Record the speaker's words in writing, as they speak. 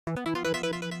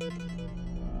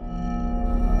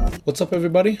What's up,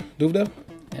 everybody? Duvdev?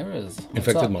 Errors.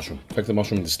 Infected mushroom. Infected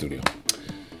mushroom in the studio.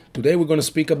 Today we're going to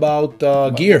speak about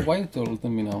gear. Why you told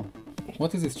me now?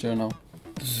 What is this chair now?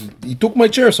 He took my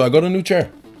chair, so I got a new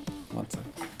chair. One sec.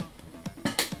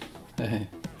 Hey.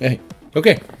 Hey.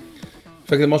 Okay.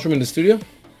 Infected mushroom in the studio.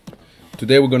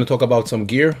 Today we're going to talk about some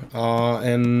gear,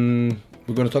 and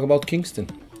we're going to talk about Kingston.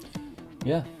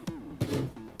 Yeah.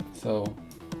 So,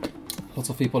 lots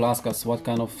of people ask us what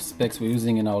kind of specs we're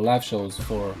using in our live shows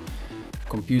for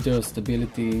computer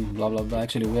stability, blah blah blah.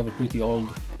 Actually, we have a pretty old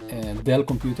Dell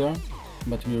computer,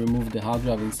 but we removed the hard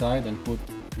drive inside and put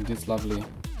this lovely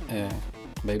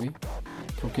baby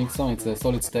from Kingston. It's a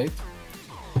solid state.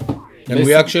 And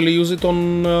we actually use it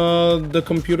on the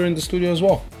computer in the studio as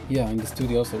well. Yeah, in the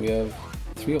studio, so we have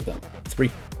 3 of them.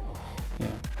 3. Yeah,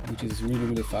 which is really,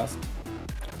 really fast.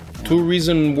 Two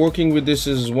reasons working with this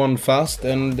is: one, fast,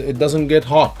 and it doesn't get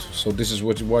hot. So this is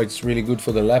why it's really good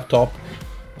for the laptop.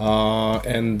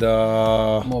 And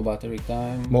more battery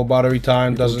time. More battery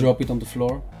time. Doesn't drop it on the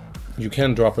floor. You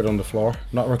can drop it on the floor.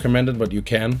 Not recommended, but you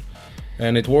can.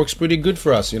 And it works pretty good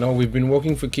for us. You know, we've been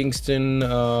working for Kingston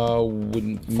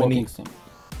with many. Kingston.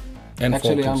 And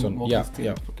actually, for Kingston.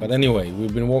 Yeah. But anyway,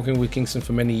 we've been working with Kingston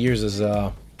for many years as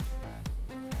a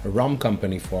RAM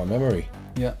company for our memory.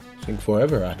 Yeah. I think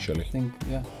forever, actually. I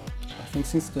think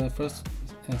since the first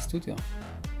studio,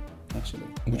 actually.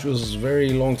 Which was a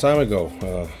very long time ago.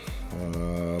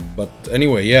 But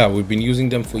anyway, yeah, we've been using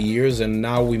them for years, and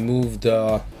now we moved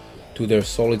to their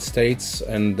solid states,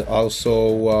 and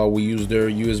also we use their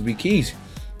USB keys.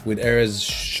 With Erez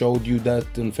showed you that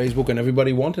on Facebook, and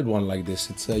everybody wanted one like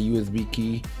this. It's a USB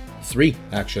key 3,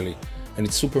 actually, and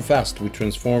it's super fast. We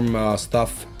transform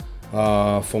stuff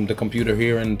from the computer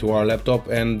here into our laptop,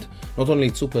 and not only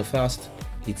it's super fast,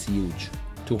 it's huge.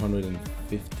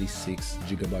 256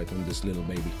 gigabyte on this little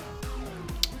baby.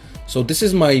 So this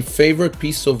is my favorite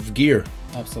piece of gear.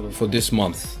 Absolutely. For this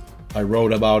month. I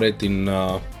wrote about it in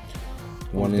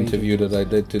one interview that I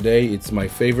did today. It's my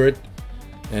favorite,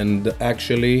 and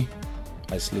actually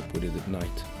I sleep with it at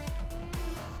night.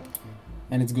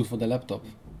 And it's good for the laptop.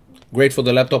 Great for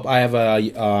the laptop. I have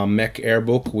a Mac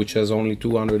Airbook which has only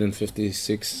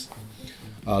 256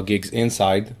 gigs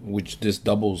inside, which this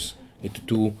doubles it to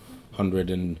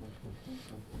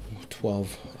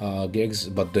 212 gigs.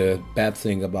 But the bad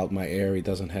thing about my Air, it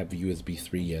doesn't have USB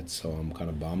 3 yet, so I'm kind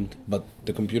of bummed. But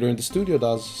the computer in the studio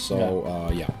does, so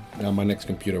my next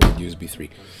computer with USB 3.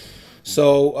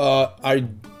 So I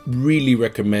really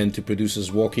recommend to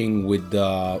producers working with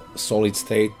solid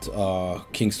state.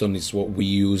 Kingston is what we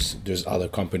use. There's other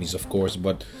companies, of course,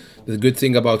 but the good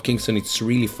thing about Kingston, it's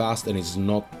really fast and it's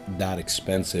not that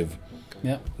expensive.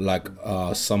 Yeah. Like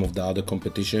some of the other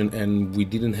competition, and we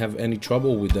didn't have any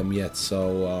trouble with them yet,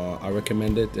 so I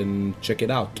recommend it and check it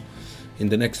out. In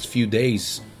the next few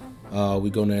days,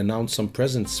 we're gonna announce some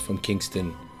presents from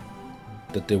Kingston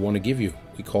that they want to give you.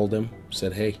 We called them,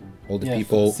 said, hey, all the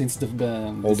people since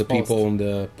all the people on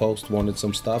the post wanted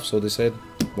some stuff, so they said,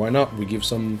 why not? We give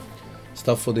some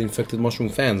stuff for the Infected Mushroom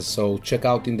fans. So check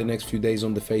out in the next few days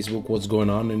on the Facebook what's going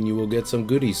on, and you will get some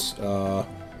goodies.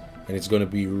 And it's going to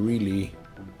be really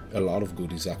a lot of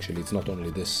goodies, actually. It's not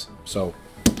only this. So,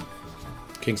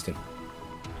 Kingston.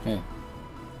 Yeah.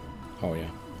 Oh yeah.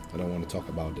 I don't want to talk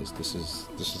about this. This is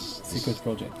secret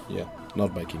project. Yeah,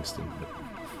 not by Kingston. But